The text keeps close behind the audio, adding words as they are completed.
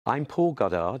I'm Paul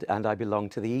Goddard and I belong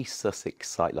to the East Sussex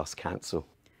Sight Loss Council.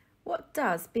 What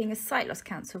does being a Sight Loss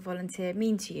Council volunteer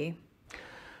mean to you?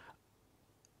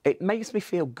 It makes me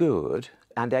feel good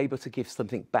and able to give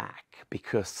something back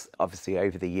because obviously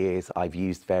over the years I've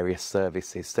used various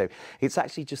services. So it's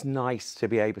actually just nice to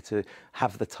be able to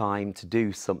have the time to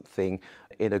do something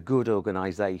in a good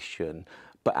organisation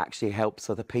but actually helps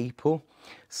other people.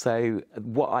 So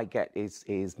what I get is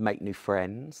make new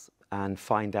friends and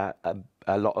find out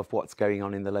a lot of what's going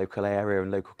on in the local area and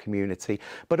local community,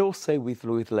 but also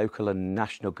with local and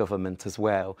national government as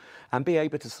well, and be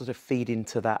able to sort of feed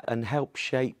into that and help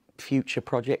shape future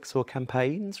projects or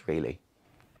campaigns, really.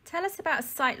 Tell us about a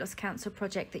Sight Loss Council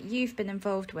project that you've been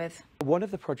involved with. One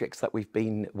of the projects that we've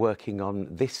been working on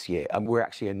this year, and we're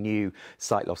actually a new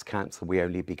Sight Loss Council, we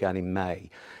only began in May,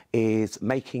 is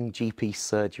making GP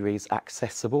surgeries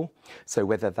accessible. So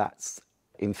whether that's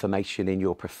information in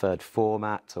your preferred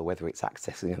format, or whether it's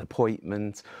accessing an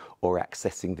appointment or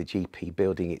accessing the GP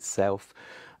building itself.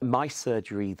 My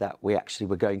surgery that we actually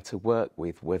were going to work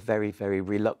with were very, very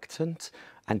reluctant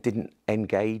and didn't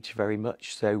engage very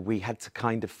much. So we had to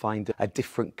kind of find a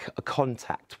different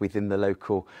contact within the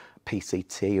local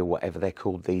PCT or whatever they're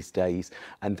called these days.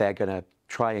 And they're going to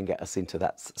try and get us into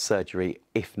that surgery.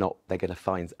 If not, they're going to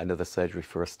find another surgery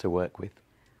for us to work with.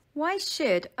 Why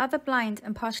should other blind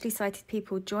and partially sighted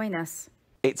people join us?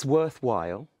 It's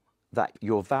worthwhile that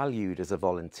you're valued as a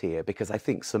volunteer, because I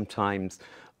think sometimes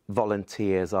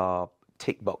volunteers are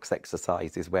tick box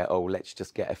exercises where, oh, let's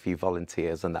just get a few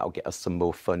volunteers and that'll get us some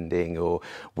more funding, or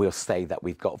we'll say that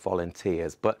we've got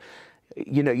volunteers. But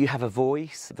you know, you have a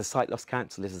voice. The Sight Loss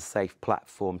Council is a safe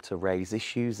platform to raise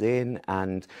issues in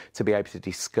and to be able to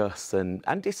discuss and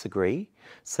disagree.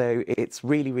 So it's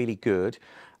really, really good.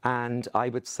 And I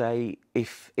would say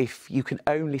if you can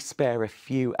only spare a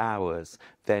few hours,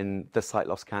 then the Sight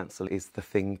Loss Council is the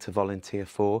thing to volunteer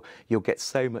for. You'll get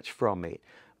so much from it,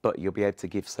 but you'll be able to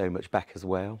give so much back as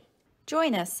well.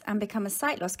 Join us and become a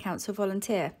Sight Loss Council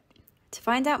volunteer. To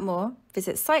find out more,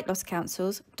 visit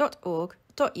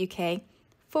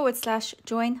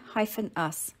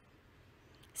sightlosscouncils.org.uk/join-us.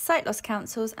 Sight Loss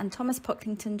Councils and Thomas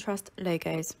Pocklington Trust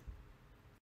logos.